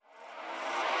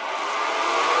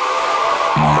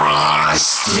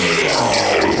Mastereo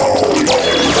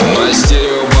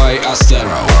by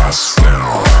Astero.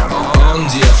 On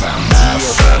DFM.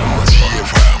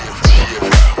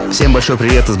 Всем большой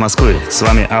привет из Москвы. С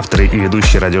вами автор и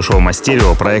ведущий радиошоу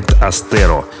Mastereo, проект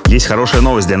Astero. Есть хорошая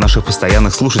новость для наших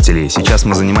постоянных слушателей. Сейчас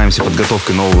мы занимаемся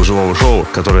подготовкой нового живого шоу,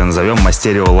 которое назовем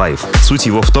Mastereo Live. Суть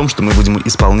его в том, что мы будем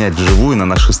исполнять вживую на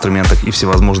наших инструментах и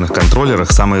всевозможных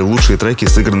контроллерах самые лучшие треки,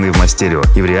 сыгранные в Mastereo,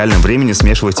 и в реальном времени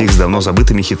смешивать их с давно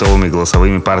забытыми хитовыми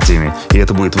голосовыми партиями. И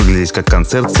это будет выглядеть как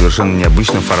концерт в совершенно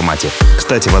необычном формате.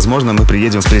 Кстати, возможно, мы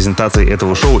приедем с презентацией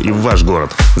этого шоу и в ваш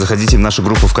город. Заходите в нашу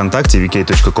группу ВКонтакте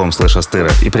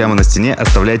vk.com/astero и прямо на стене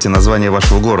оставляйте название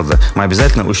вашего города. Мы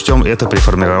обязательно учтем это при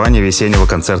формировании весеннего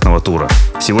концертного тура.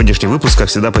 Сегодняшний выпуск, как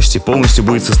всегда, почти полностью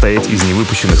будет состоять из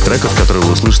невыпущенных треков, которые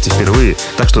вы услышите впервые,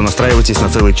 так что настраивайтесь на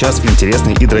целый час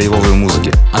интересной и драйвовой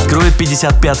музыки. Откроет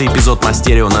 55-й эпизод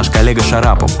Mastereo наш коллега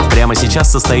Sharapov. Прямо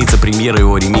сейчас состоится премьера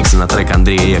его ремикса на трек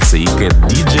Андрея Экса и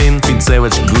Deejane Fit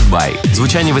Savage Goodbye.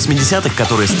 Звучание 80-х,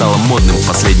 которое стало модным в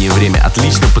последнее время,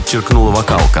 отлично подчеркнуло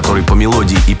вокал, который по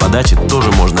мелодии и подаче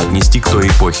тоже можно отнести к той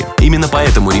эпохе. Именно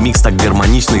поэтому ремикс так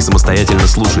гармонично и самостоятельно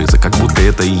слушается, как будто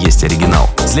это и есть оригинал.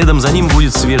 Следом за ним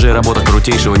будет свежая работа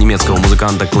крутейшего немецкого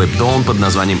музыканта Claptone под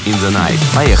названием In the Night.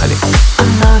 Поехали!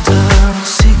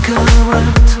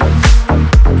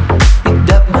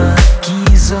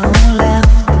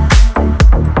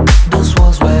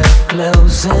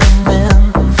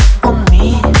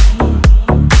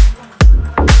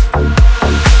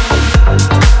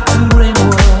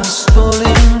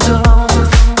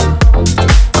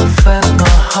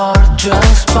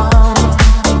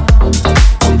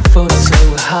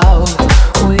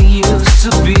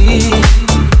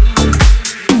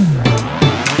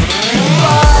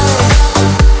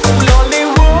 Lonely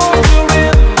world.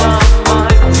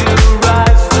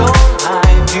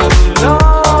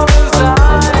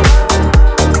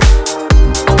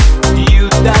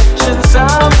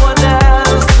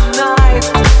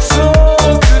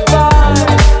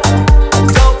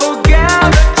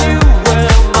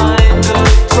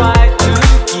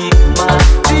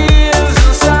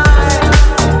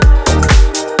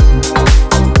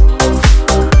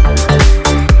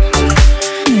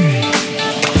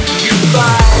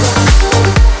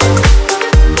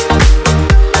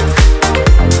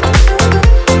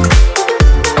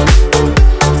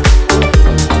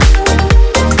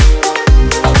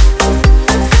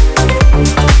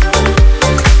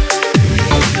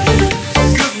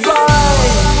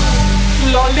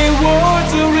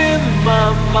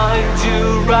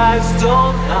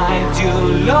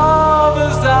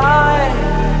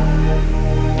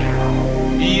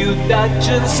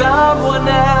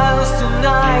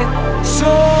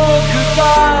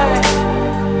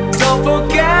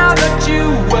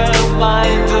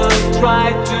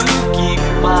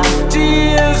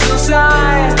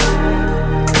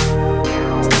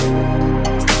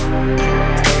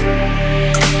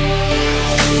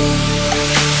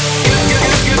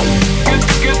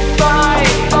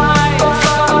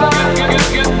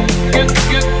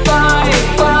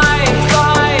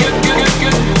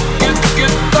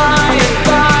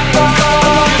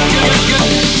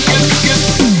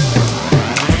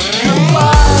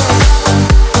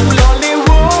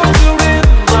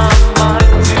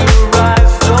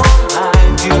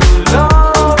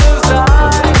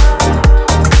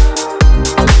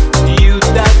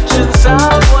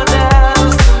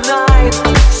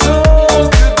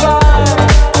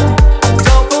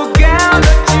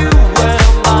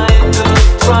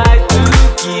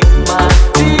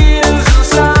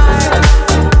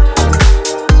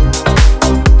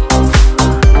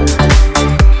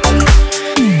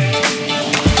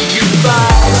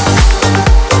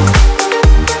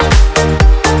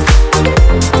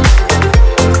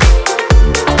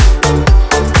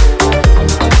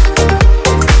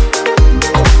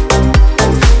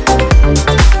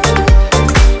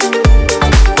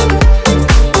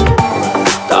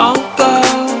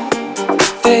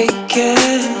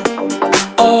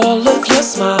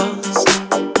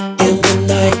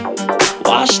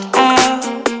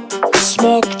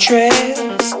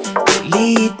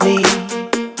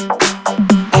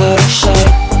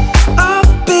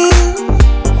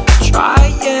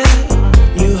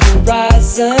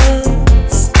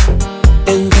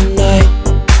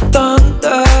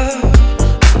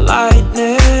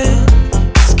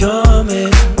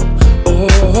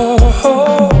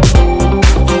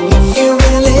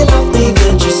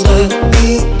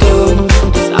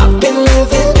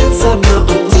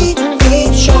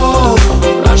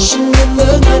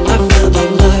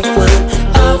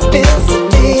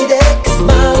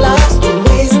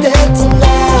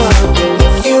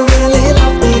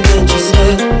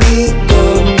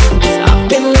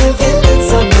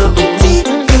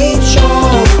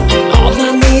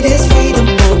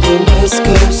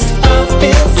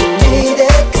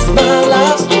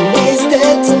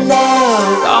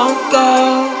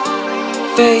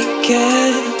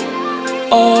 vacant.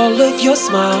 All of your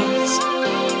smiles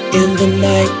in the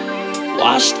night,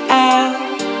 washed out,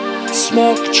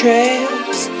 smoke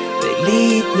trails, they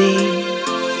lead me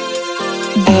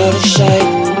out of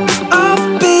sight. I've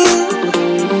been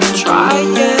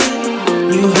trying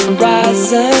new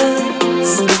horizons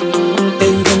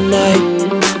in the night.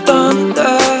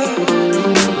 Thunder,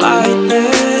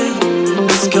 lightning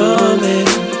is coming.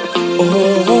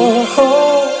 Oh, oh, oh.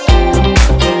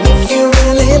 If you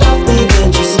really love me, then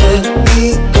just let me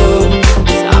go.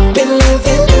 'Cause I've been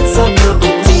living inside my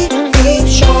own TV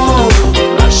show.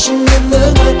 Rushing in the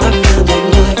night, I found a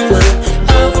lifeline.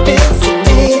 I've been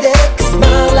sedated 'cause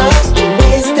my life's been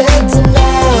wasted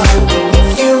tonight. If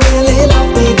you really love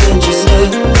me, then just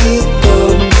let me go.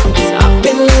 'Cause I've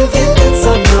been living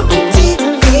inside my own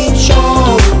TV show.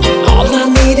 All I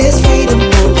need is freedom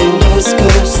on the West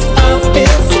Coast. I've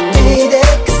been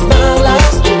sedated 'cause my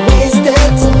life's been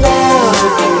wasted tonight.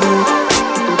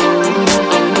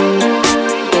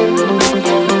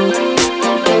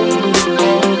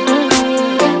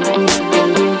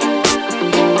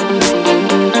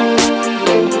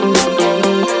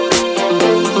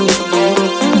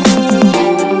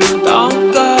 Don't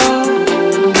go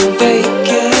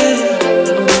vacant.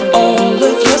 All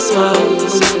of your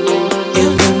smiles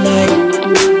in the night.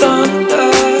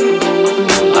 Thunder,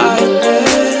 lightning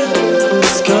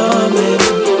is coming.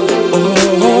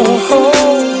 Oh, oh,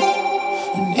 oh.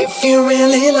 And if you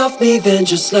really love me, then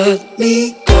just let me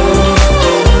go.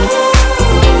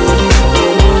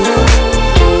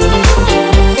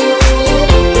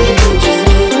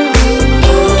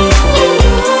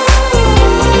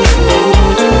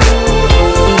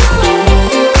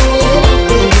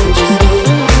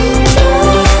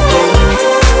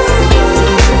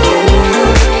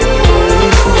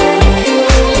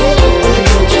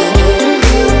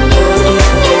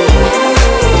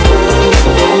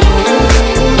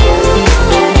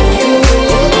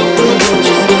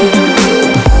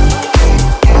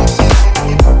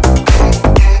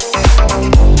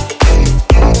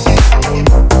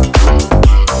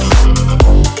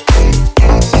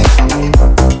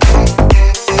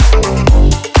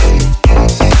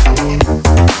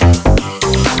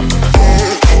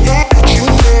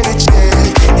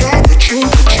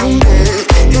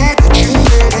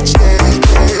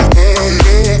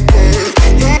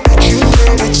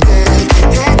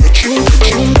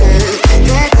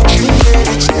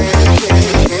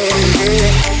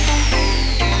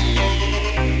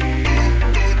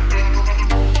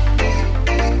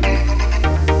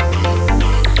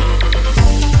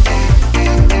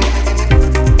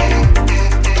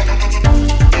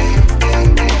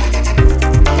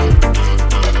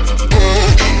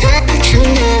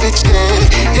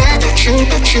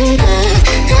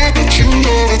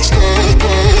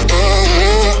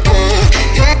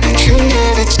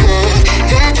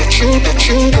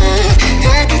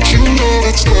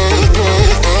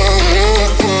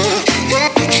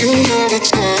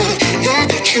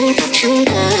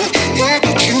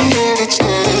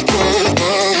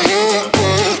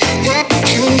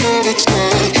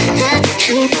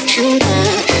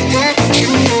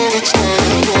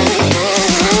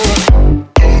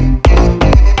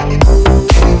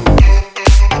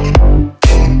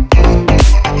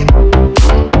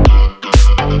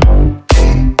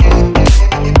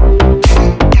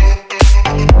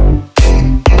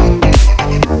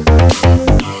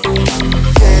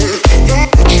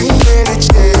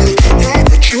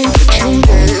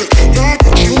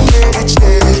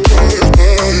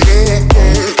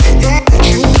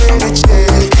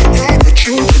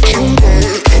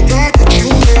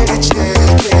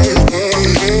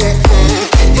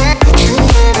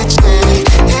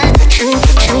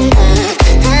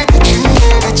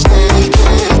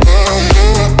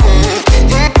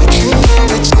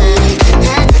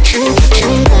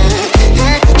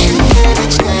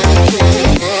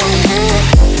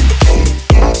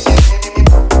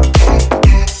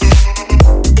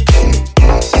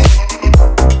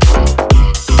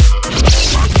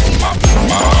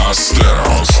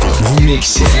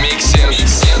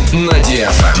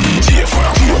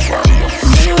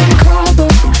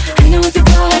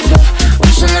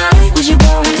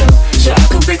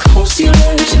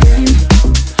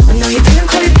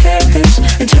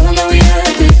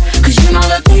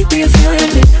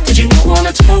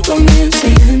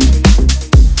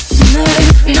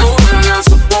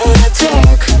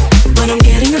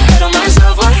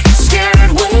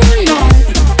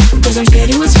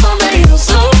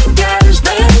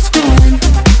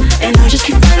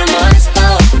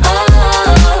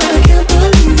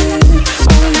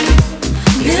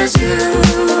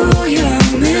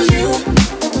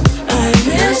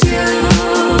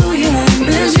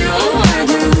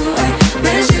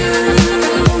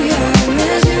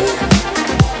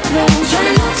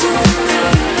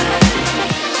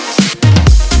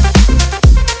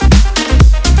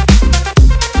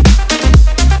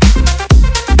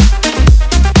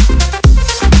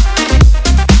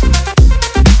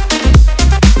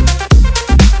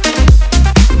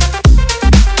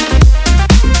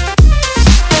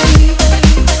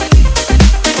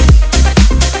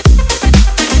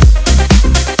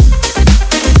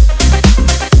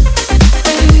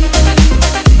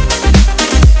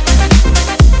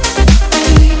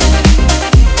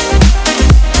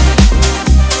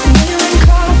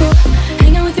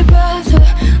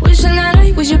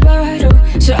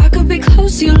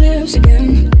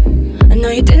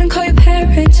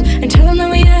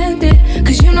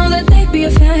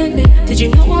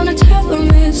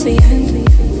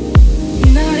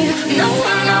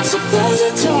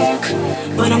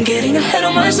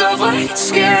 myself, I get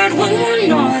scared when we're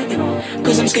not.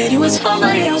 Cause I'm scared you with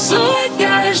somebody else, so I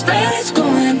guess that it's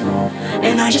gone.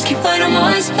 And I just keep fighting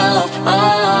myself.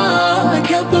 Oh, I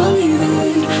can't believe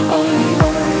it. Oh,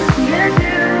 miss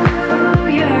you,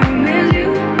 yeah, I miss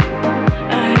you.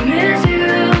 I miss you,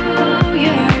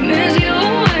 yeah, I miss you.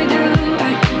 I do,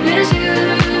 I miss you,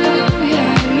 yeah,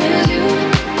 I miss you.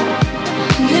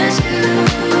 Miss you,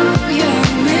 yeah,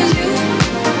 I miss you.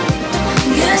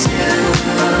 Miss you,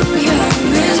 yeah, I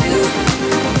miss you.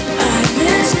 I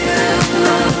miss you,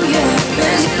 yeah, I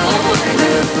miss you. Oh, I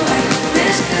do, I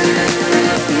miss you, yeah,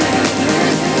 I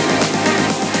miss you.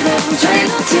 No, I'm trying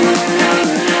not to.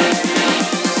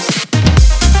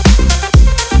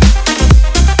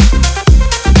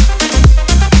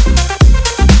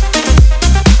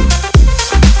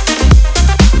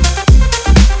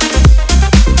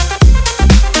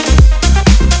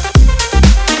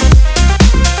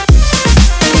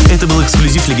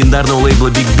 Легендарного лейбла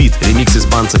Big Beat, ремикс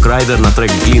испанца Kryder на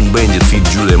трек Clean Bandit feat.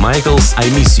 Julia Michaels I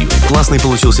Miss You. Классный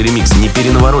получился ремикс, не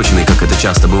перенавороченный, как это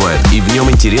часто бывает, и в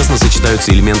нем интересно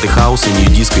сочетаются элементы хаоса,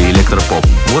 нью-диска и электропоп.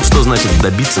 Вот что значит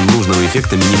добиться нужного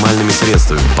эффекта минимальными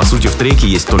средствами. По сути, в треке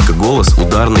есть только голос,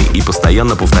 ударный и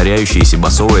постоянно повторяющиеся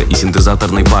басовые и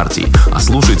синтезаторные партии, а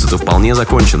слушается-то вполне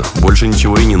закончено, больше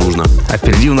ничего и не нужно. А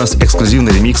впереди у нас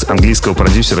эксклюзивный ремикс английского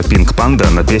продюсера Panda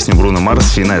на песню Bruno Mars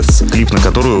Finesse, клип на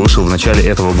которую вышел в начале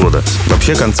этого года.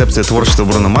 Вообще, концепция творчества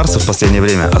Бруно Марса в последнее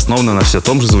время основана на все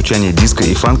том же звучании диска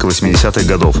и фанка 80-х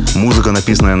годов. Музыка,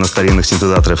 написанная на старинных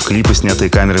синтезаторах, клипы, снятые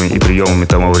камерами и приемами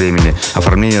того времени,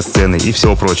 оформление сцены и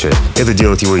всего прочее. Это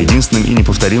делает его единственным и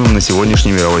неповторимым на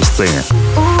сегодняшней мировой сцене.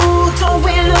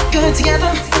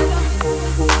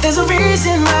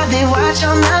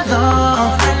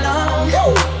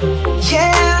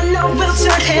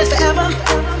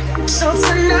 So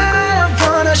tonight I'm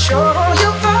gonna show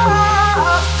you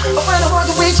off. When I'm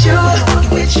walking with you, I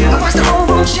watch the whole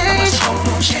room change.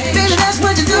 Baby, that's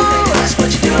what you do.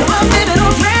 Oh, baby,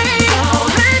 don't play.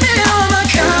 Blame it on my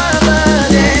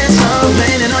confidence. I'm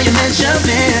blaming on your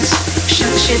measurements. Shut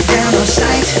the shit down on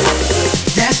sight.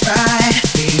 That's right.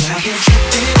 We out here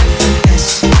tripping in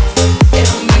finesse. It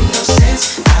don't make no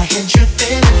sense. Out here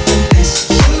tripping in finesse.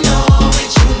 You know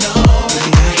it, you know it.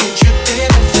 We out here tripping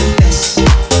in finesse.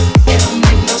 It don't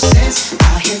make no sense.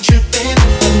 Out here tripping in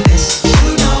finesse.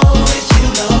 You know it, you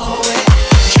know it.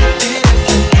 Tripping in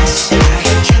finesse. Out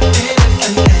here tripping in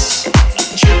finesse.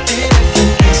 Tripping in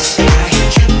finesse. Out here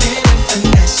tripping in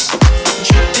finesse.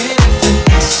 Tripping in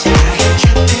finesse. Out here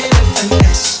tripping in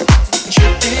finesse.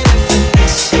 Tripping in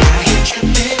finesse. Out here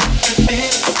tripping,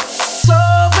 tripping.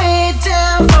 Slow it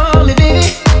down for me, baby.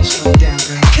 Slow it down,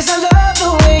 girl. 'Cause I love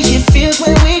the way it feels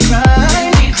when we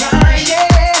grind.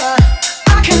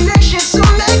 Yeah. Our connection's so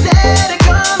magnetic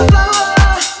on the floor.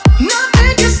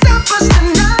 Nothing can stop us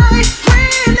tonight.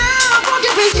 When I'm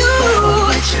walking with you,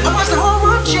 I watch the whole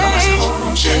world change.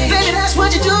 Baby, that's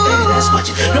what you do.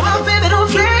 No, baby, don't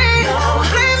play.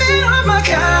 Blame it on my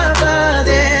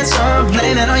confidence. Or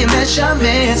blame it on your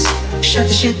measurements. Shut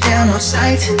the shit down on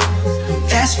sight.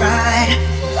 That's right.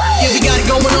 Yeah, we got it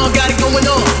going on, got it going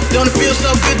on. Don't it feel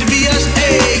so good to be us?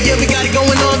 Hey, yeah, we got it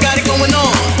going on, got it going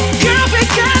on. Girl, we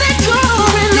got it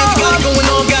going Yeah, we got it going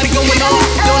on, got it going on.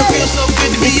 Don't it feel so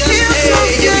good to be us? Hey,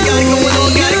 yeah, we got it going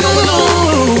on, got it going on.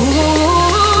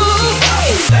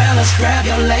 Fellas, grab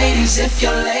your ladies if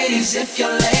your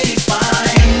lady fine.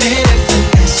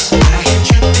 Finesse, I hear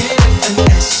tripping in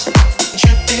finesse.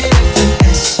 Tripping in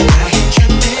finesse, I hear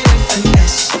tripping in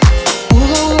finesse.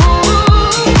 Ooh,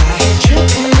 I hear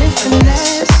tripping in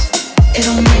finesse. It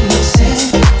don't make no sense.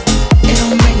 It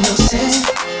don't make no sense.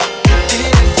 Tripping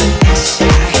in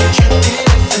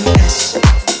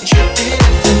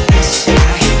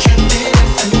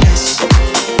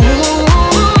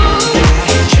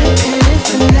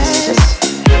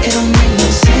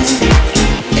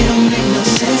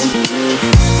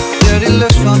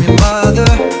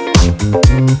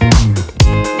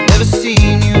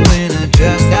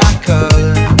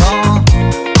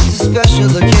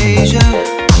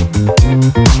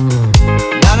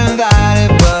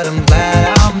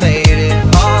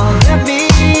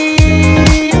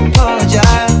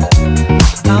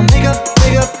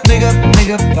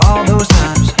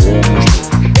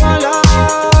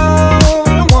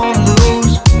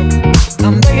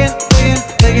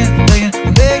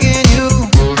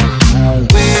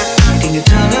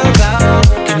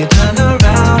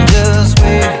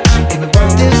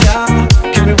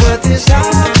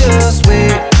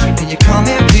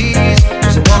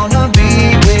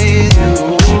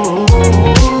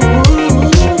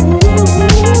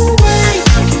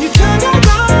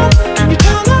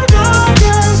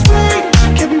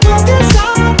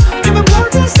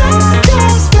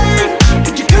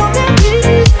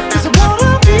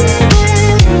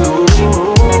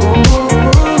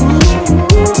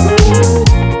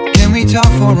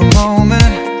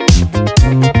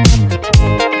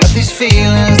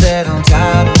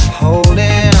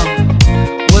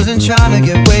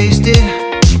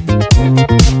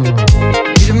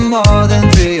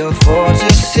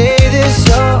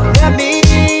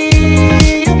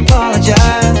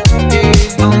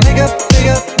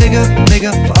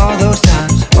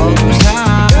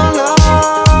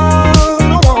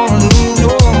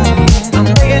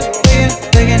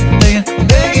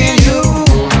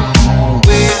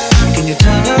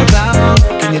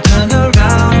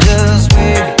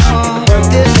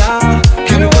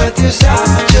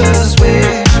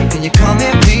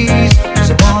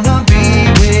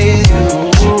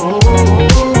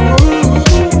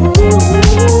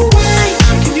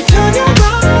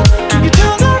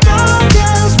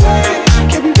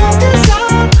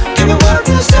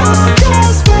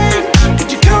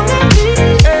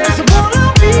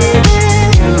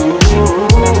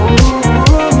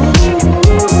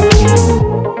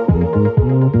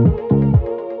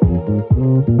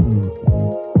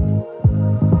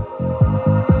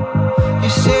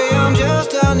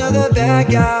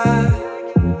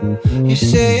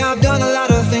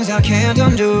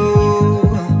do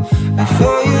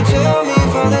before you tell me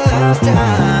for the last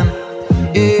time.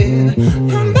 Yeah,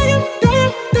 I'm begging,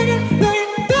 begging, begging,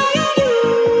 begging, begging you.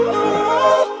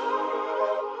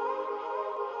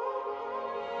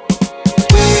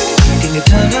 Wait, can you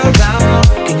turn around?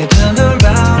 Can you turn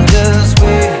around? Just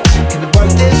wait. Can we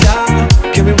work this out?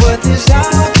 Can we work this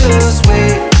out? Just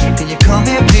wait. Can you come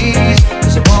here, please?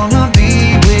 'Cause I wanna be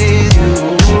with you.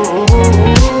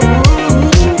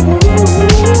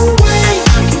 Wait,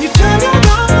 can you turn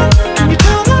around? Can you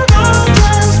turn around?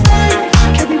 Just wait.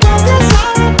 Can we work this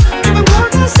out? Can we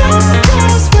work this out?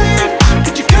 Just wait.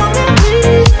 Could you come here,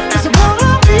 please? 'Cause I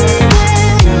wanna be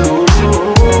with you.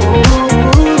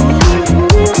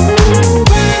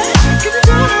 Wait, can you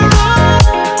turn around?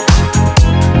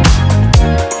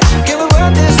 Can we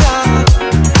work this out?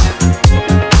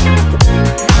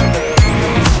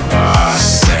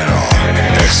 Astero.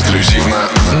 Эксклюзивно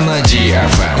на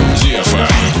DFM.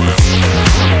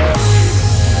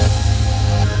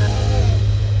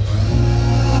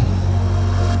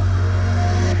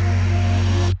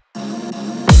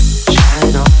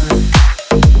 Shine on,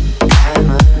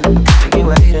 diamond. Make me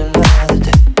wait another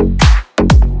day.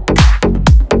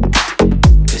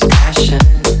 'Cause passion,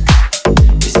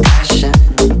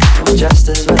 know just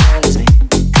as well as me.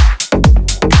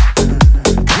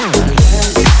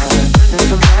 Running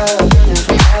from love, running from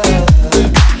love.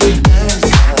 Let's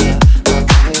my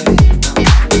baby.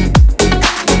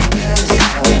 Let's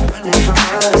running from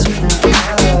us, running from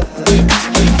love.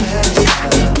 Let's my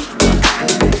baby.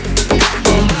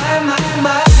 Oh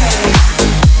my.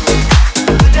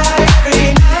 I die every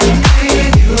night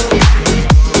with you.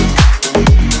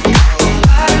 Oh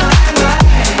my.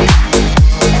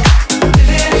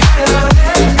 Living for your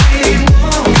every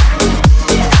move.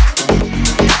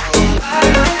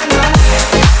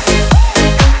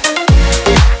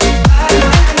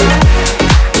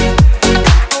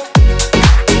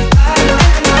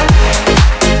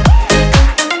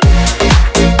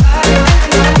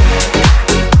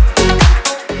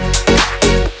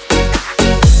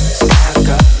 Spark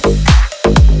up,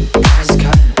 buzz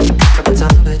cut, couple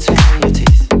tongue between your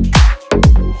teeth.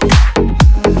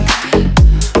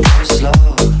 Go slow,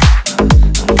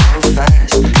 go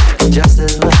fast, like just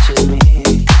as much as me.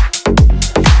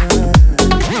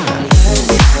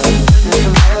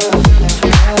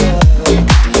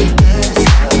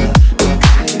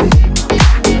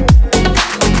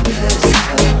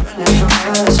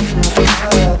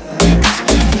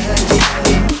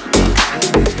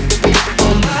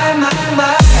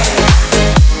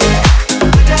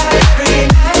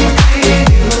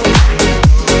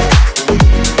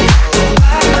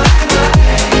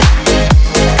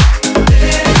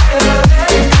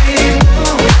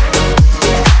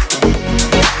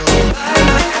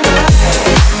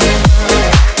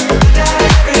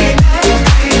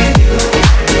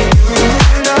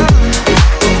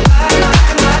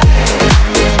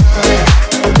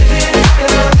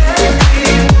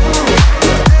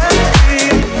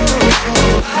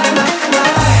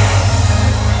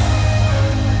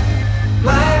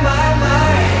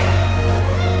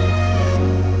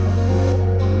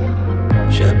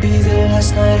 Should be the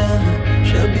last night ever.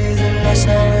 Should be the last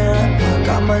night we're apart.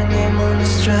 Got my name on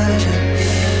this treasure,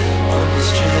 on this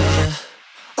treasure.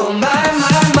 Oh my.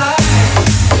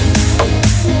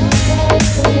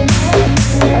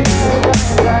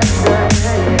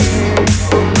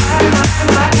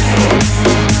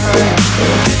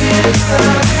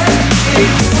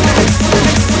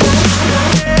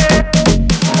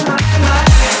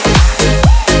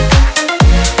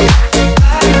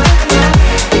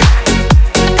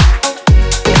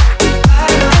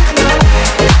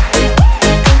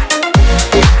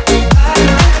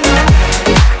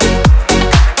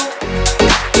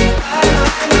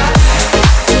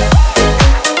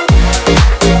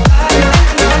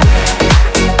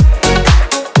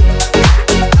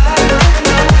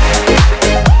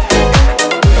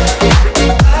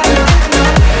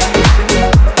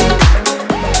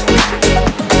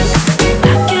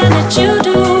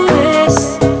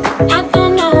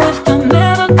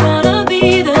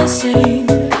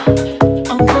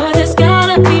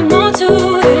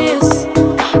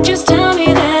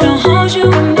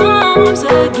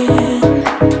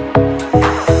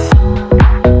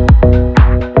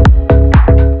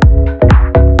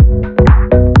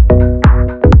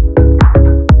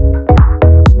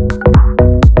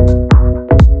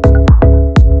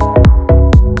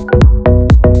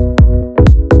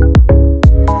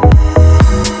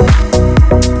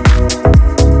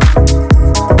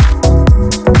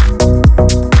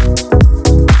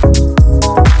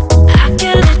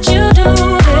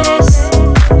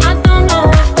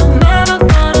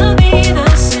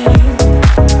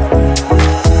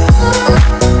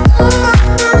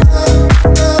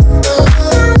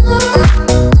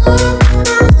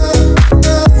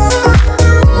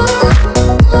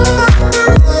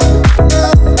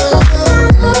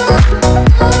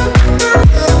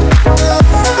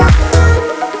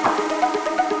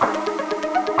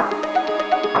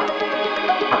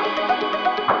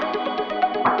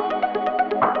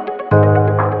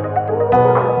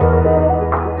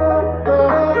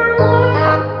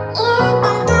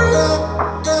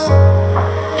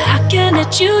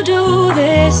 let you do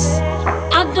this.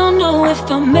 I don't know if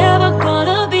I'm ever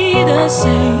gonna be the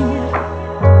same.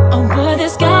 Oh boy,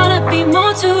 there's gotta be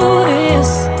more to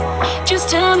this. Just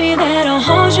tell me that I'll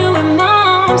hold you in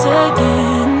my arms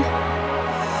again.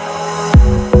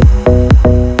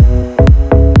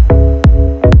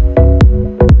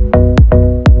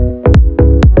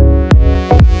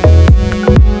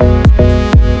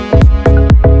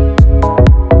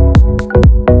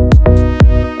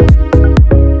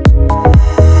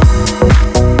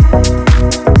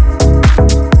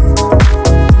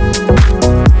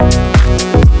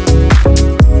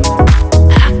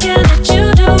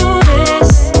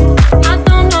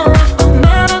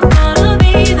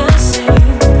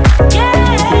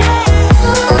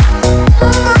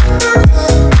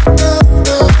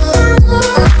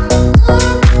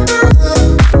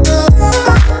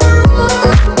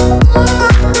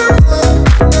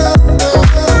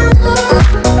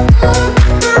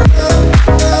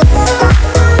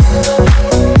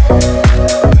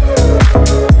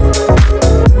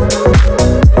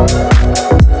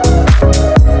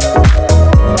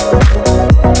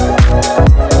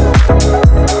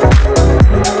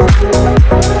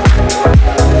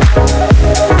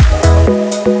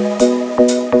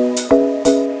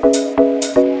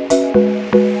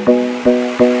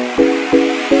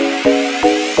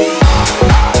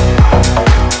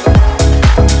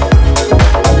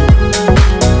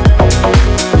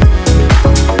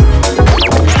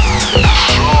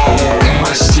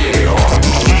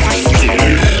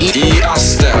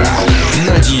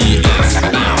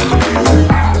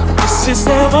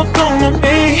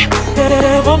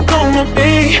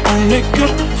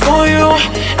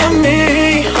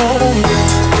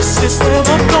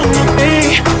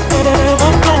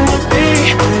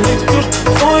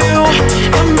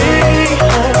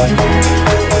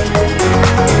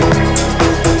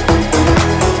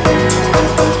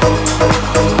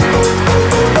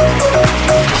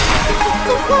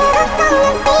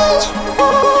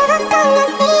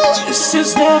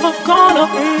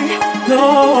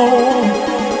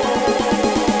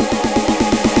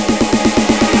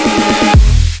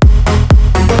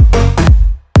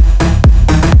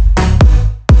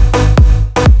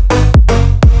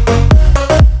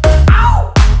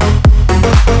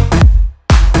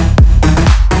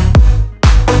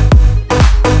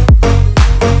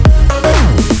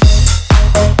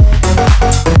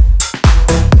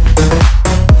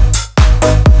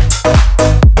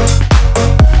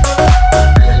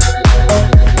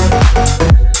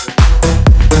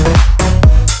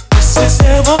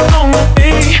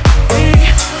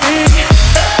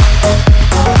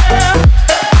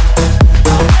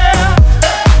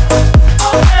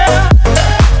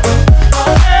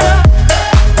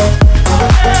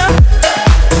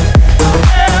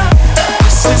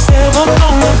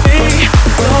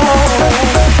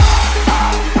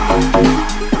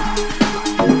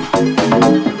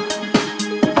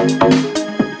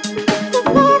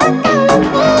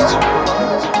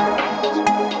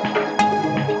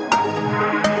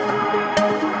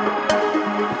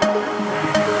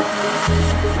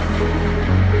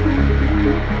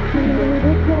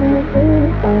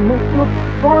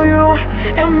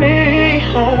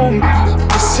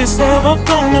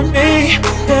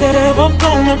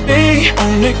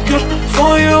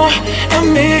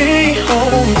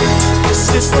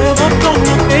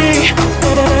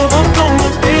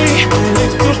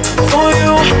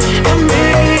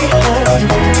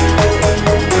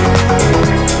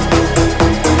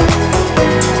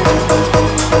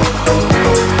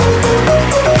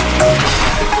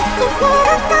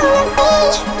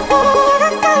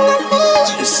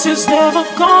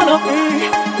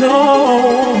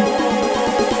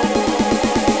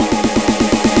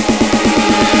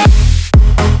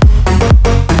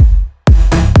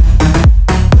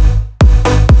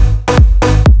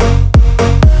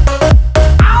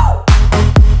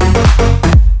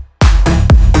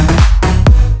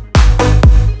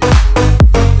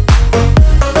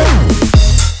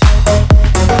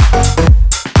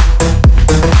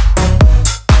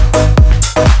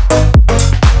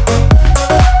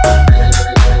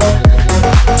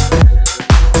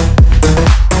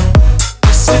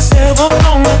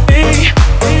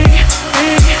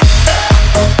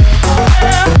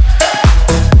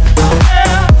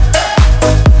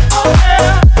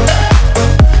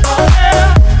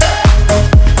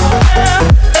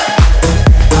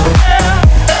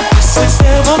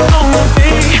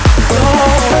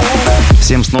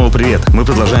 Всем снова привет! Мы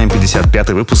продолжаем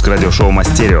 55-й выпуск радиошоу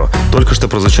Mastereo. Только что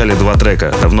прозвучали два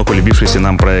трека. Давно полюбившийся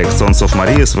нам проект Sons of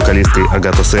Maria с вокалисткой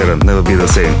Agatha Saron Never Be The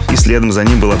Same. И следом за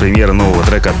ним была премьера нового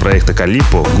трека от проекта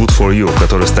Calippo Good For You,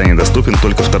 который станет доступен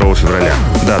только 2 февраля.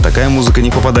 Да, такая музыка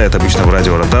не попадает обычно в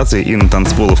радиоротации и на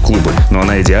танцполы в клубы, но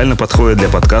она идеально подходит для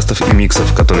подкастов и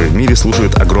миксов, которые в мире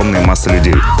слушают огромные массы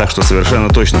людей. Так что совершенно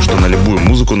точно, что на любую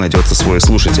музыку найдется свой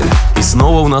слушатель. И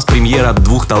снова у нас премьера от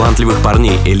двух талантливых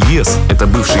парней. Элиас — это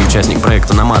бывший участник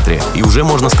проекта на Матре, и уже,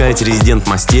 можно сказать, резидент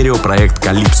Мастерио, проект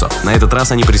Calypso. На этот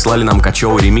раз они прислали нам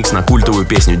качевый ремикс на культовую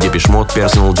песню Depeche Mode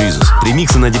Personal Jesus.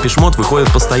 Ремиксы на Depeche Mode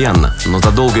выходят постоянно, но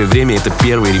за долгое время это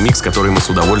первый ремикс, который мы с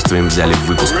удовольствием взяли в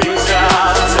выпуск.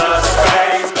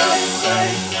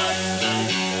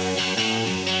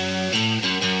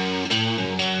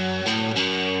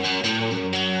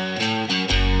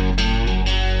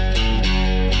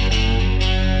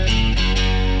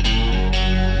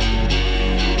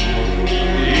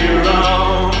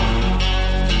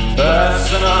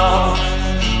 Personal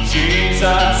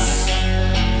Jesus,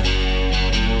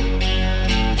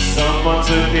 someone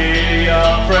to hear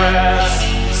your prayers,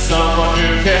 someone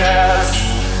who cares.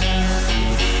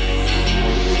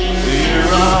 Your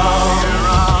own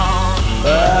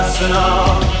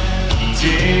personal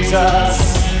Jesus,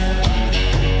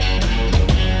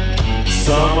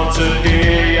 someone to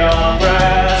hear your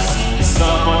prayers,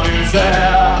 someone who's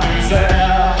there, who's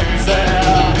there, who's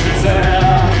there, who's there,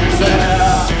 who's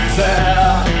there.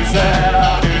 Who's there?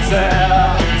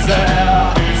 Who's there? Who's there?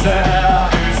 Who's there?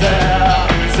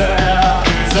 Who's there? Who's there? Who's there? Who's there? Who's there? Who's there? Who's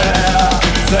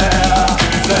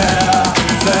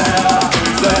there?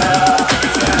 Who's there?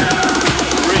 Who's there?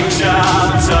 Reach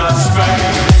out and touch faith.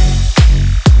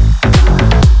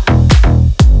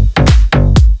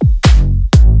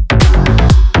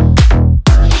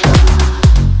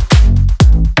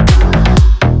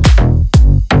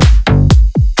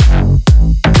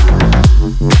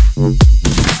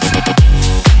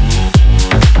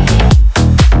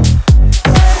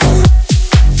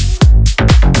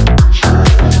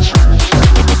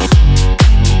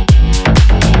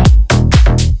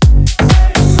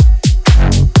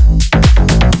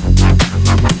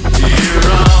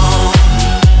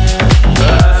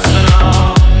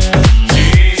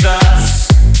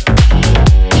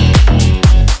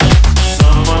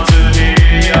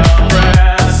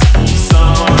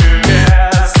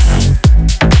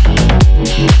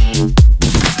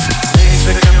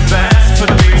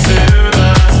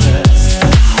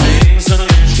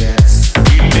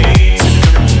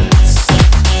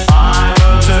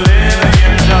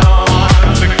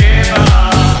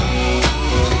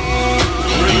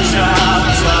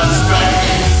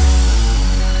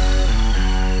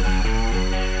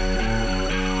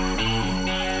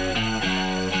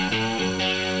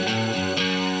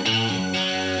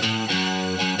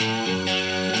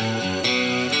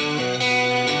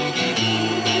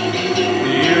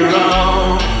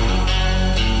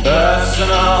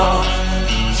 Personal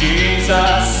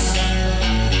Jesus,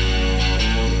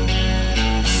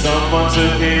 someone to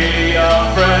hear your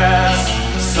prayers,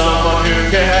 someone who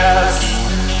cares.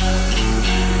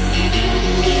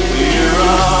 Your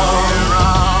own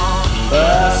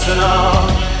personal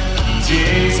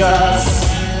Jesus,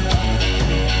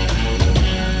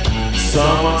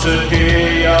 someone to hear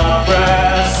your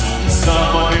prayers,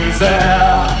 someone who's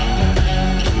there.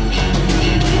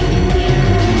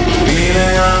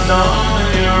 Feeling unknown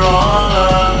and you're all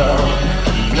alone,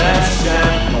 flesh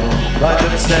and bone like a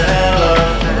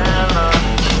telephone.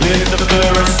 Lift up the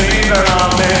receiver,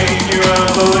 I'll make you a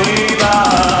believer.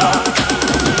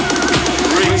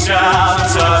 Reach out and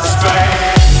touch faith.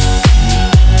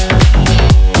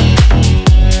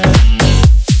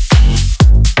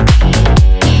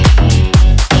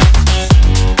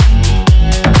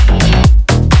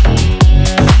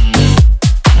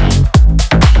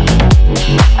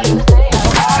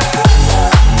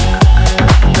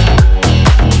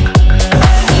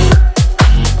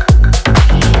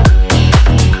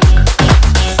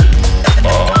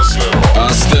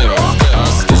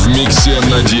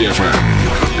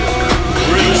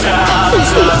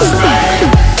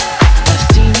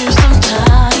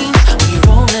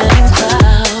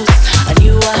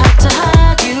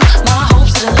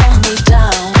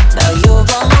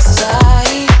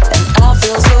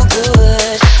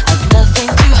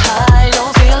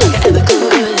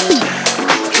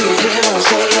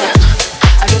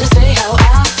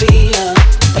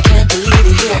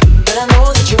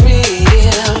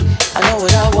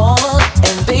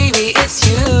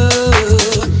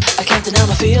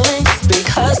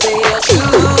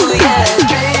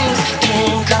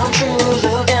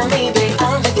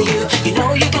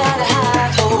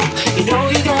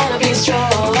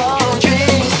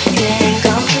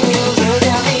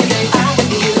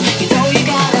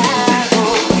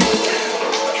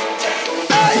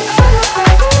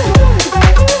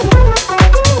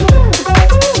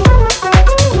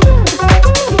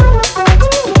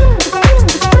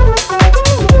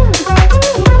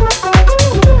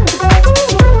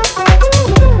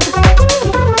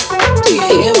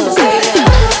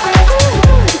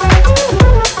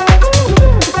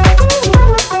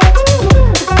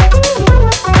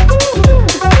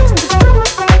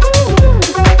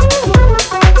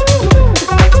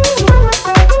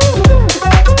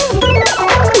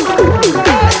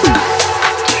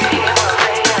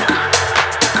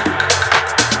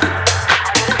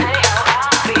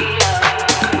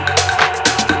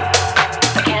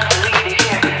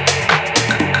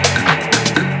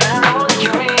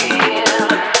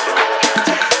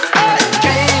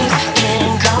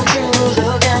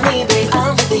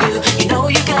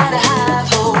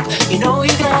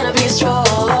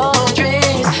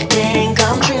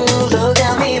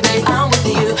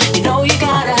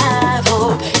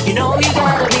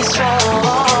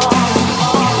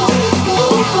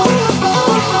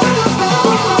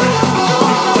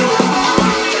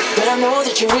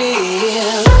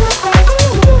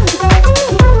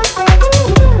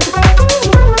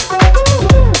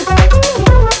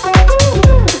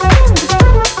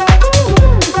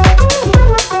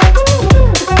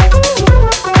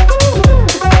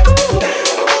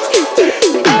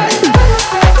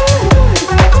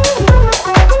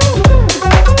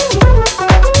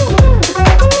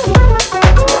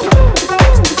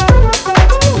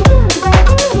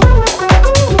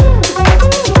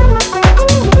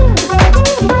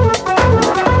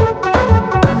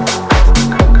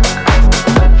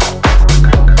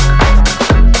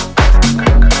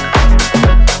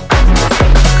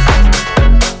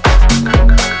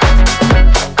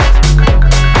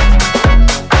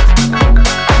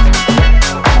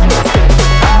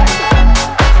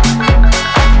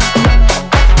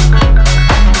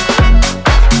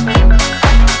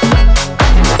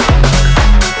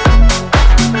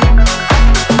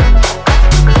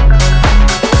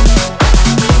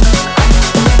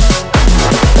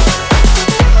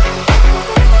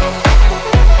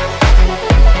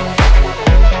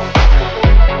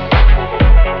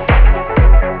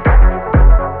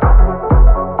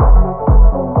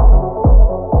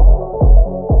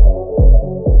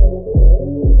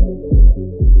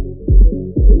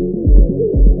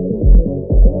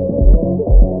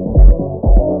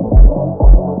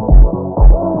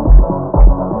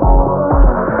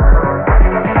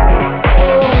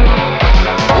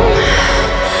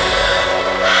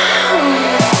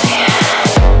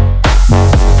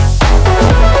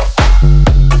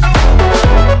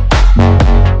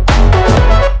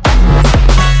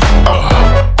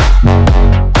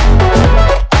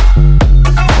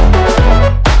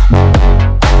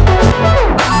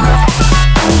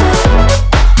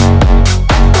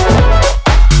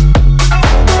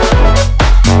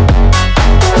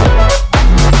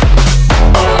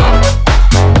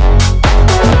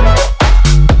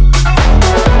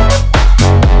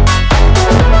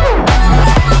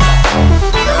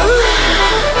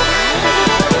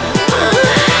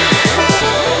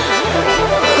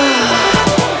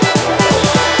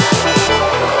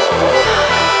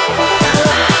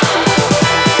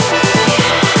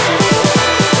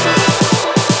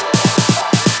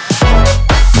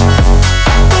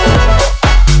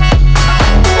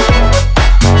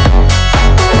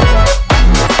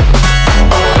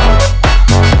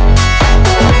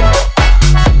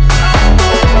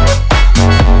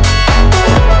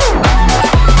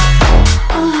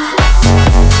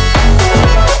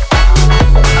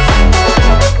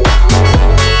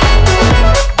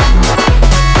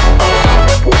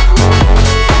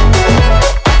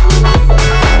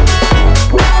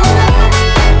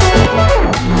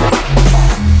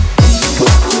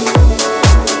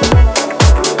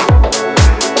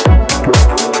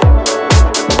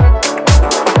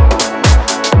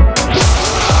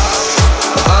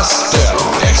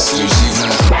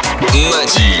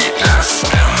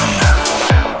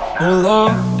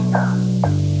 Lord,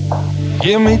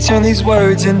 hear me turn these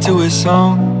words into a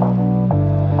song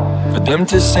for them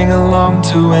to sing along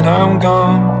to when I'm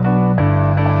gone,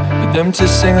 for them to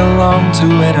sing along to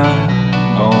when I'm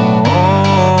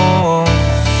gone.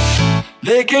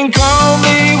 They can call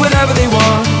me whatever they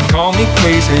want, call me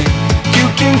crazy. You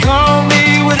can call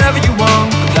me whatever you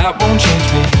want, but that won't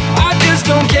change me. I just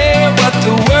don't care what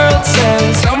the world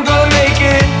says, I'm gonna make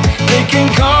it. They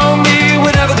can call me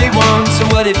whatever they want, so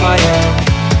what if I am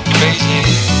crazy?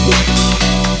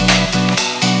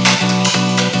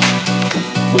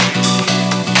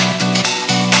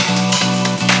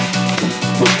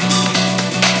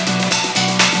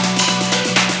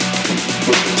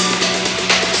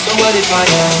 So what if I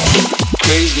am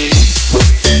crazy?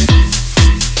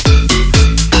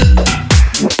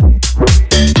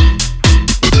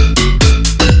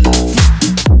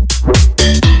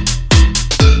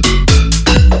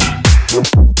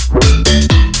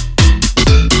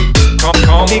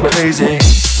 Call me crazy.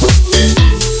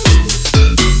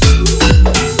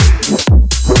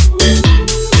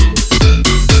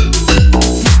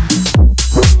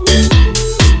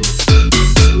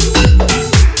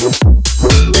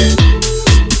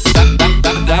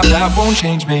 That won't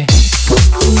change me.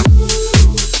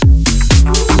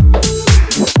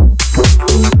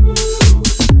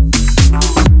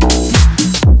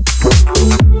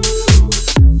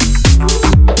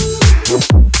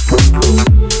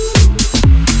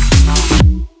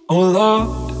 Oh Lord,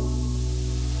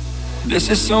 this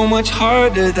is so much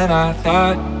harder than I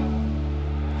thought,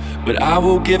 but I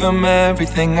will give them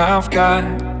everything I've got.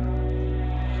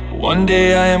 One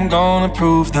day I am gonna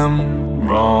prove them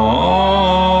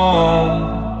wrong.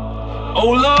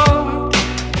 Oh Lord,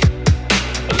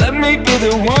 let me be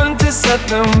the one to set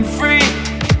them free.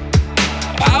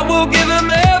 I will give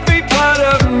them every part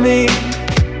of me,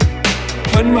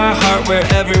 put my heart where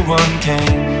everyone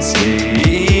can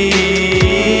see.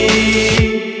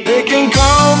 They can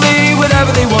call me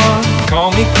whatever they want,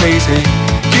 call me crazy.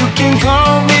 You can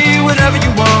call me whatever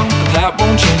you want, but that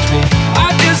won't change me.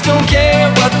 I just don't care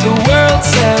what the world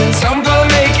says, I'm gonna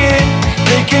make it.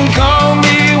 They can call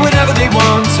me whatever they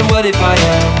want, so what if I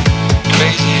am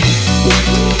crazy?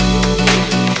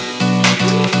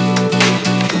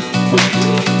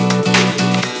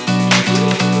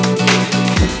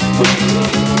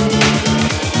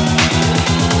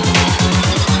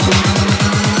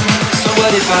 So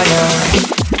what if I am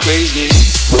crazy?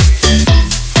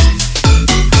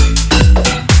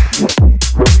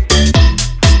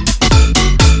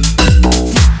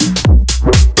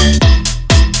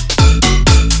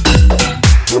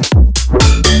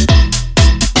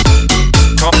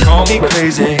 Call me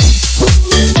crazy.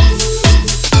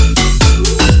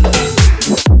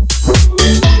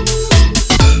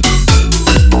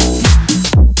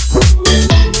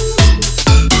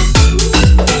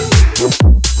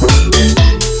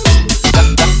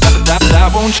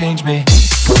 That won't change me.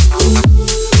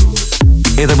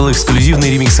 Это был эксклюзивный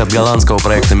ремикс от голландского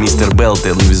проекта Mr. Belt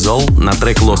and Visual на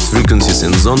трек Lost Frequencies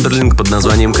in Zonderling под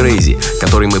названием Crazy,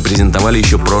 который мы презентовали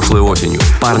еще прошлой осенью.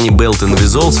 Парни Belt and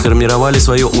Visual сформировали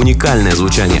свое уникальное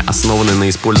звучание, основанное на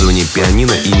использовании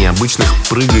пианино и необычных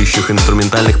прыгающих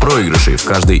инструментальных проигрышей в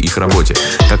каждой их работе.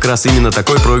 Как раз именно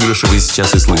такой проигрыш вы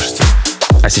сейчас и слышите.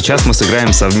 А сейчас мы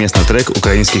сыграем совместный трек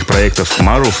украинских проектов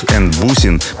Maroon and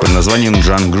Busin под названием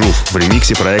Junk Groove в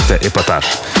ремиксе проекта Эпатаж.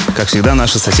 Как всегда,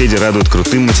 наши соседи радуют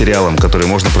крутым материалом, который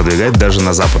можно продвигать даже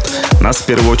на Запад. Нас в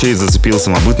первую очередь зацепил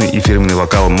самобытный и фирменный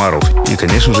вокал Maroon. И,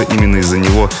 конечно же, именно из-за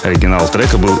него оригинал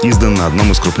трека был издан на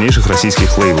одном из крупнейших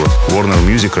российских лейблов Warner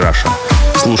Music Russia.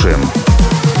 Слушаем.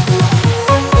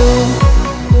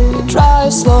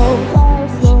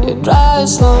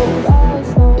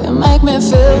 You make me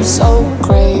feel so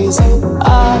crazy.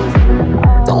 I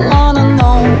don't wanna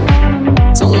know,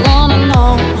 don't wanna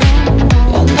know.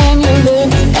 Your name, you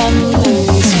live and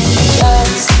lazy.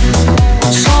 Just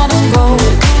shut and go,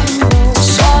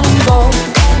 shut and go.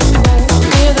 For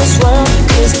me this world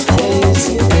is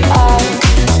hazy. I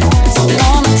don't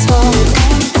wanna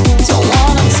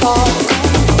talk,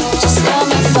 just let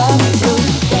me fuck you,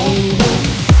 baby.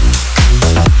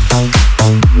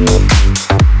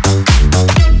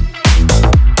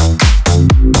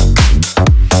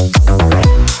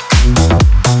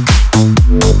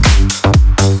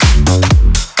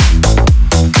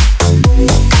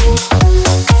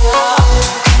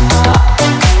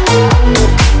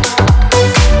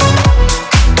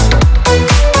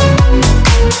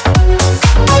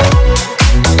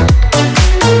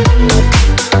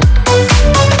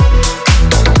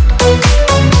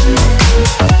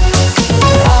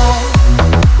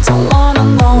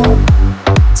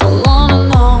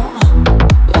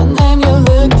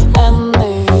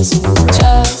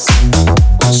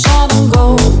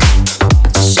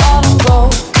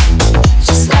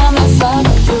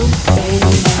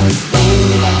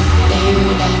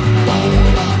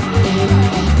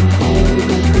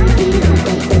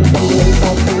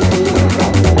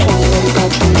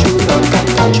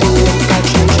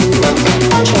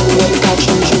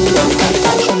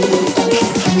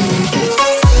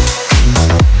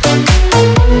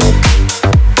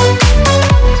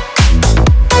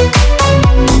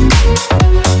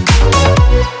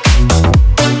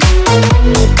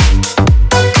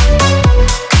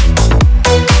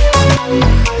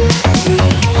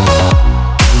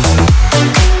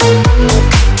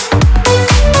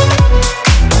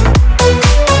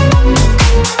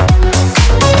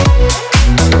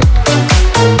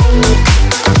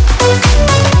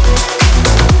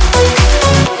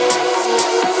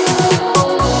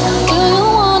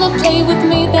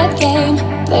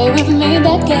 me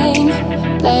that game,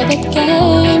 play that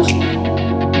game.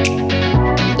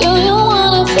 Do you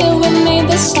wanna feel with me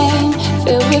the same,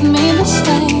 feel with me the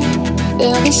same,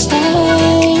 feel the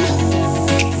same?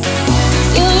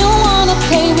 Do you wanna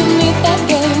play with me that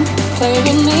game, play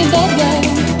with me that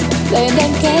game, play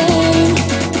that game?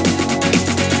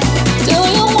 Do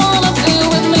you wanna feel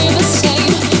with me the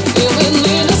same, feel with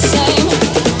me the same,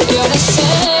 feel the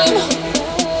same?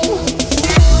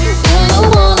 Do you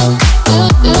wanna,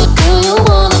 do you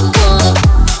wanna,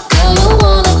 do you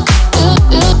wanna, do you wanna, do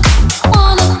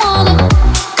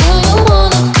you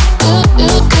wanna,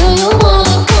 do you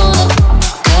wanna, do you wanna,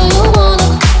 do you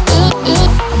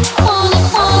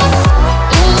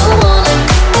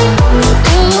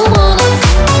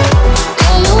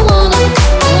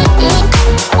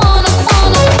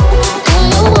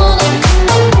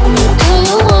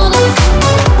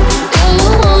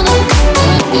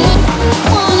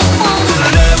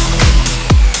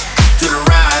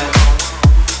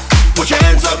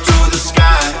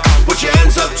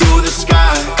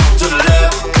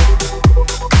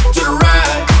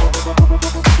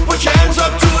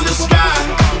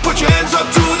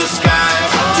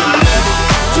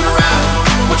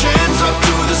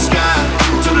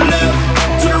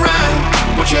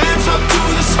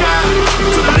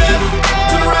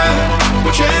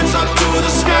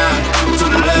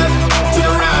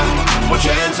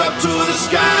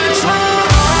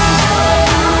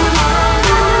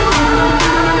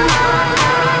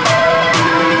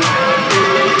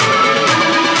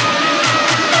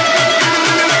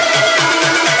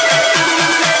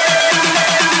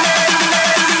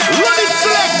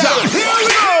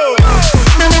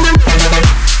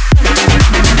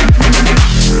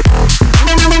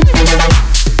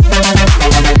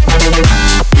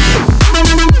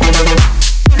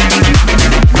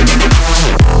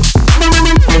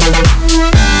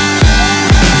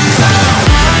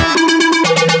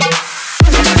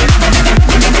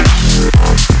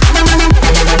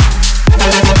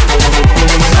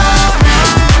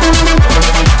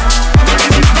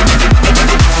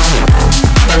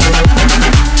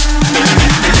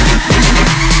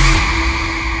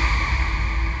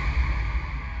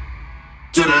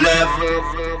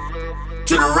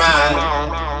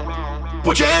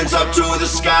Put your hands up to the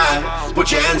sky.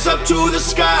 Put your hands up to the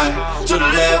sky. To the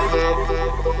left,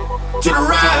 to the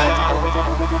right.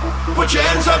 Put your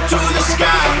hands up to the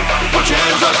sky. Put your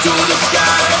hands up to the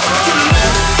sky. To the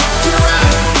left, to the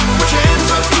right. Put your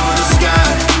hands up to the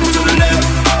sky. To the left,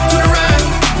 to the right.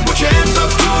 Put your hands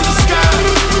up to the sky.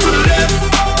 To the left,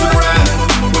 to the right.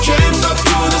 Put your hands up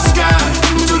to the sky.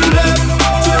 To the left,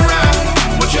 to the right.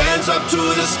 Put your hands up to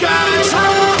the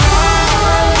sky.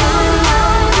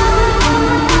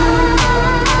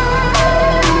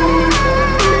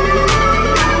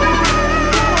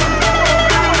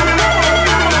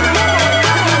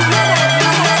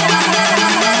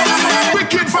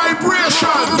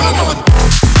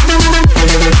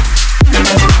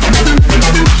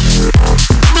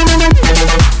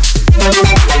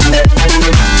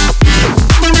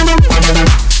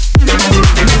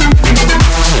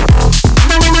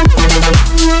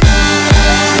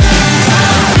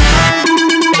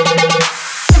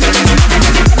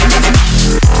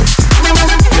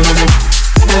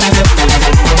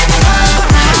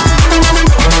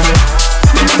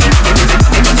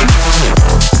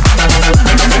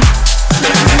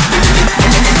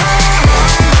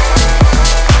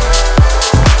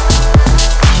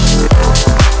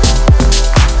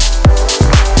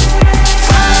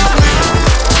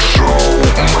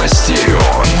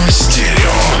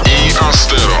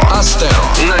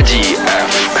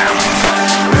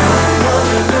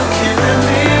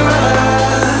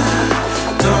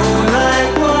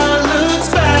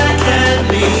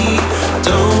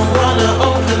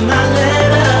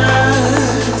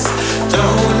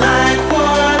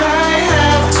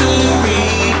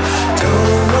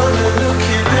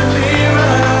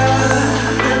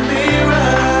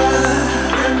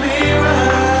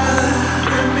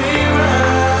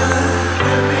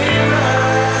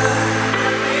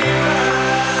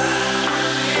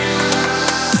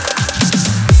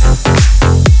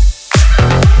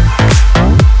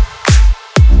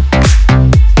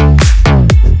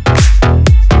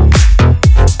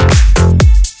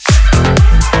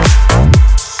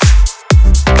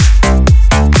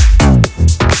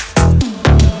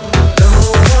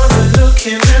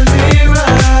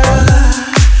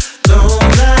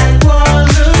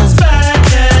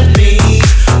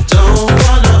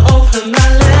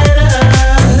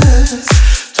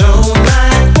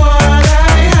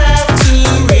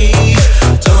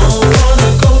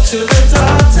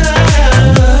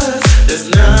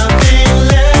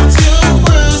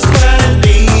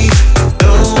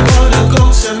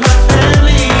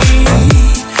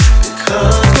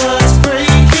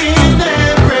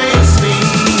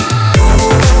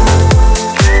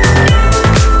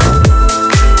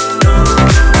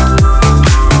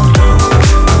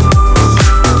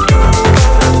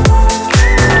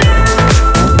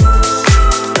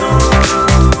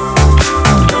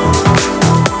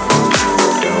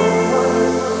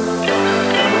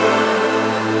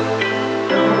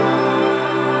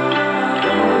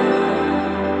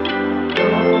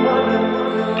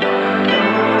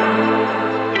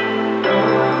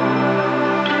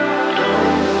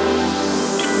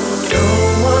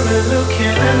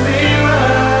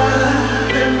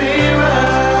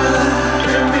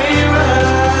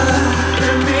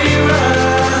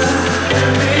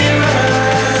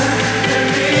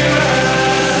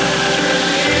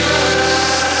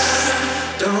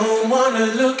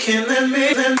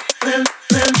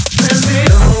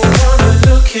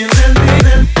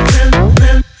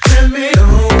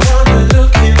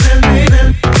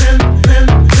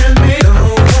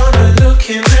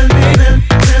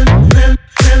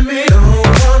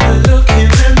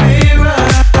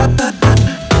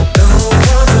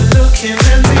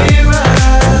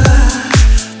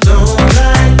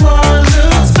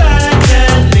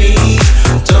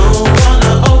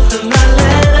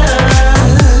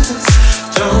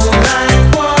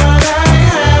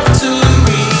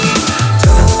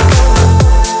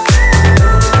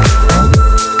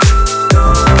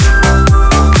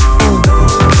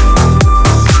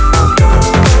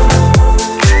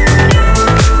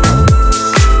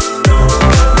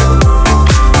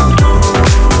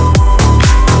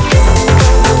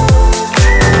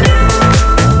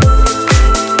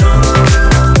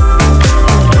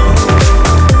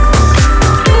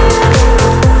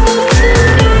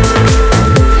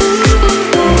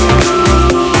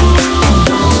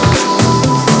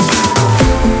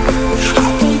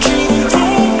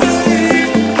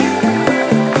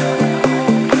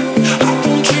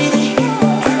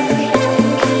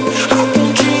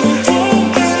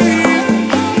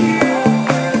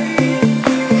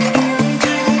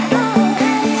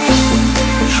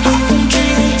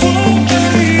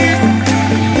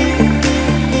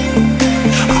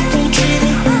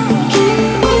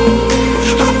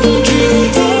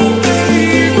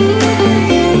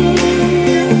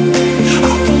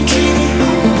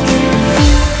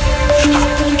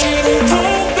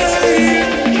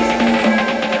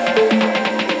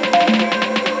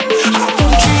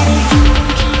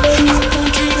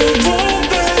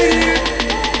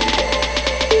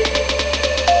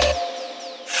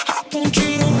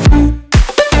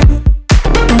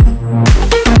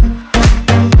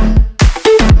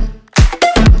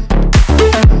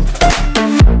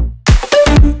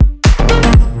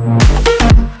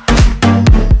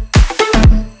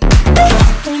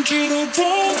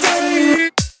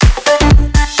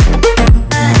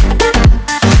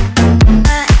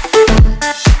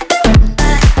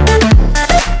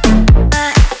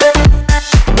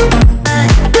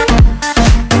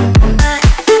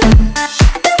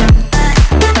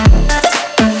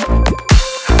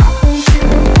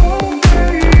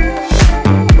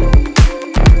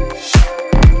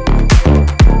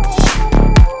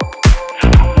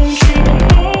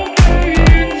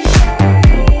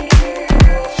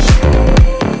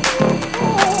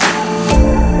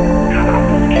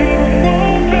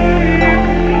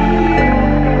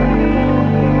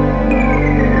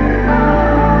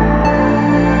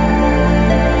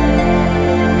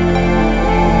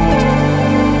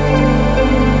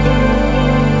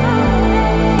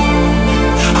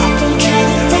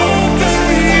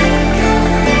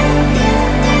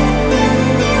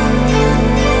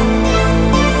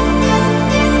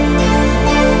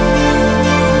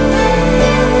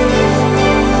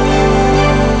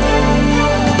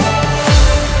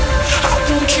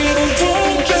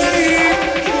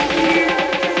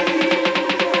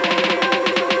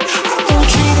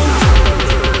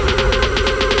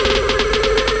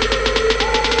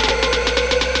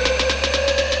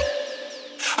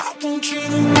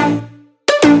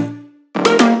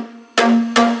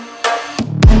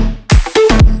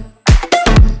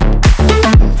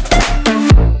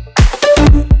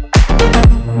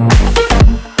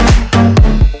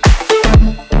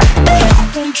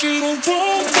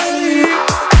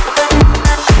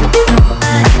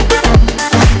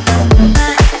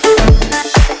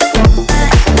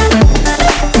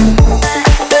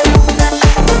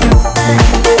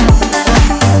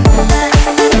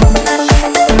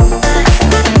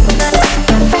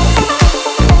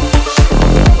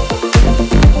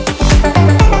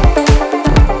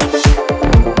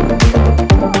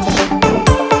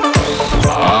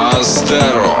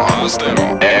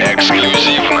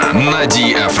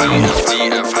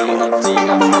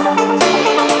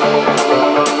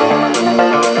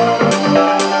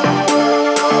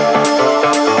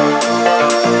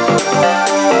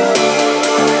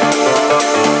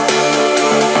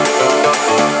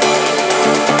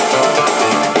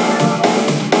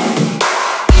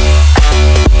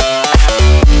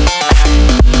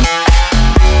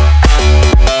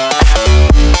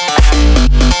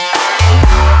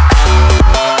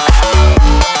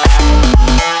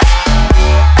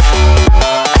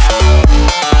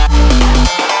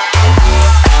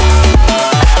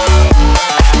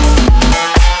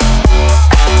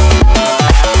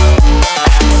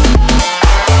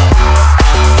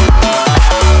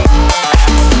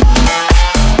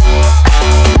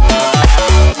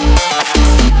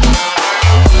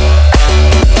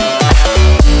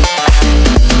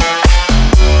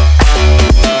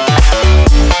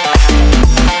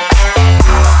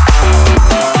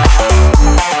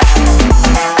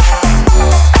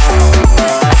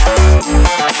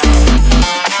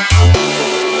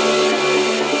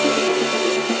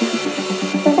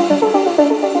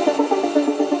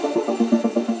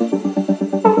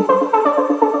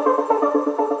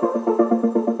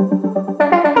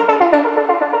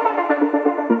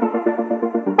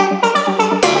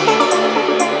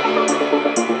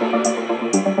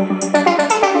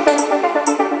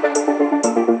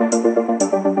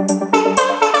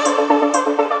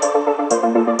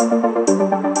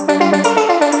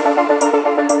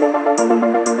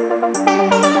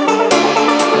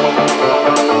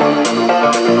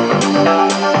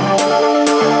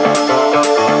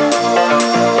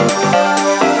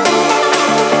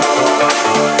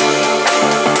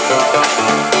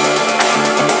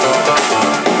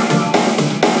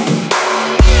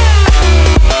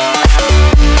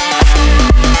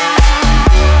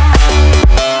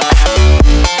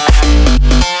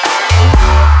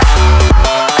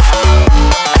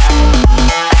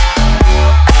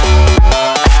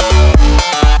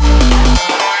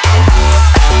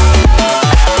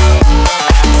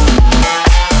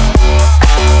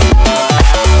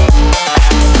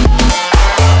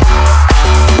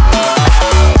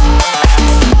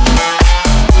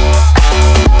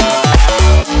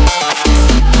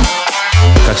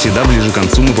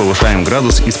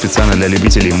 House, и специально для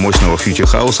любителей мощного фьючер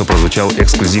хауса прозвучал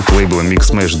эксклюзив лейбла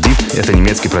Mix Smash Deep. Это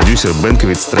немецкий продюсер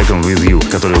Бенковит с треком With You,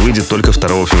 который выйдет только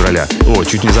 2 февраля. О,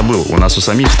 чуть не забыл, у нас у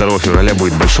самих 2 февраля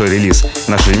будет большой релиз.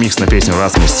 Наш ремикс на песню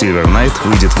Rasmus Silver Night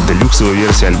выйдет в делюксовой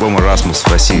версии альбома Rasmus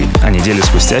в России. А неделю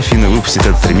спустя финны выпустят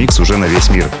этот ремикс уже на весь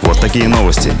мир. Вот такие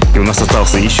новости. И у нас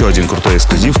остался еще один крутой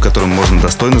эксклюзив, которым можно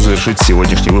достойно завершить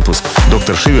сегодняшний выпуск.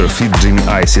 Доктор Шивер фит Джимми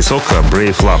Ай Сисока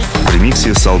Brave Love в ремиксе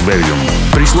Salvarium.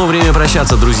 Пришло время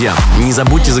прощаться, друзья. Не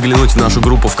забудьте заглянуть в нашу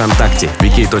группу ВКонтакте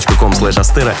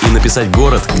vk.com/astero и написать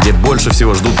город, где больше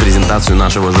всего ждут презентацию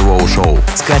нашего живого шоу.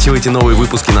 Скачивайте новые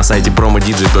выпуски на сайте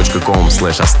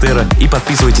promodj.com/astero и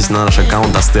подписывайтесь на наш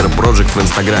аккаунт Astero Project в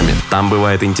Инстаграме. Там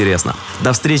бывает интересно.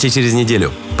 До встречи через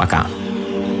неделю. Пока.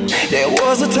 There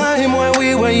was a time when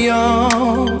we were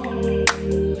young.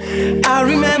 I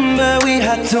remember we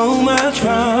had so much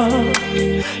fun.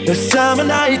 The summer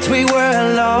nights we were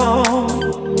alone.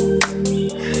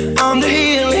 On the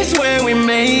hill is where we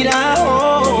made our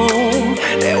home.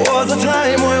 There was a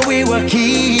time when we were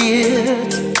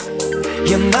kids.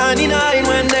 Yeah, 99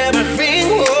 when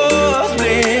everything was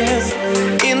bliss.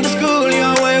 In the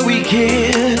schoolyard where we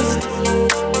kissed.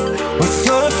 Was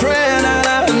so afraid that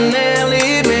I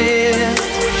nearly missed.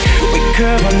 We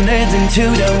curved our heads into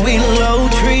the willow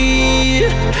tree.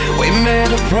 We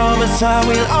made a promise I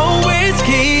will always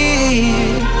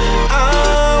keep.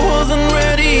 I wasn't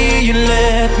ready, you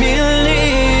let me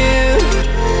live.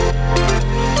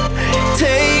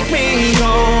 Take me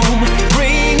home,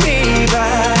 bring me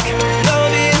back.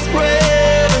 Love is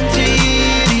bread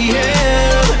until the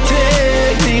end.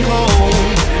 Take me home,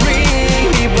 bring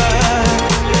me back.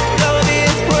 Love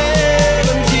is bread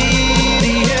until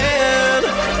the end,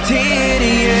 till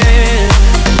the end.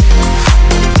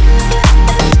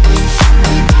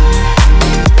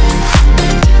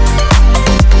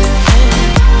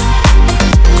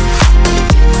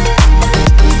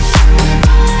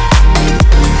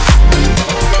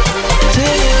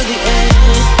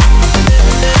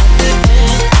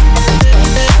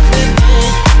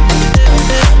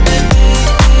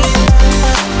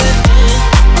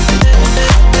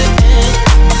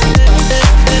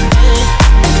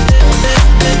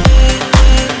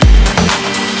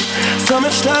 So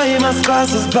much time has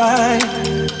passed us by.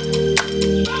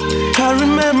 I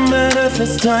remember the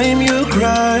first time you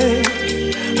cried.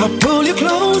 I pulled you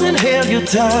close and held you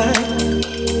tight.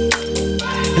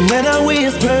 And then I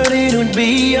whispered it would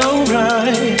be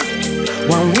alright.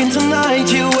 One winter night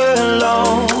you were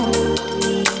alone.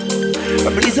 A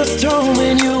blizzard storm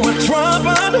when you were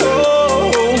troubled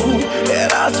home.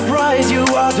 And I surprised you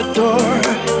at the door.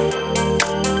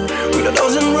 With a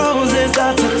dozen roses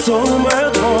that said so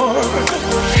much more.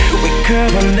 We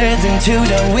curved our heads into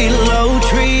the willow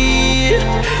tree.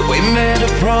 We made a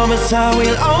promise I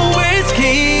will always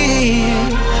keep.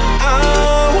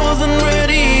 I wasn't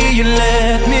ready, you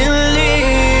let me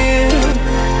live.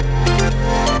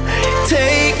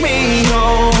 Take me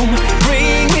home,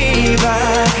 bring me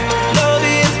back. Love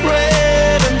is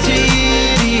bread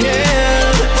until the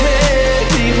end. Take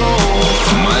me home.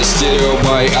 Mastereo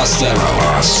by Astero.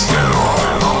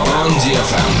 On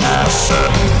DFM.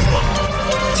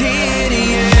 Till the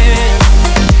end.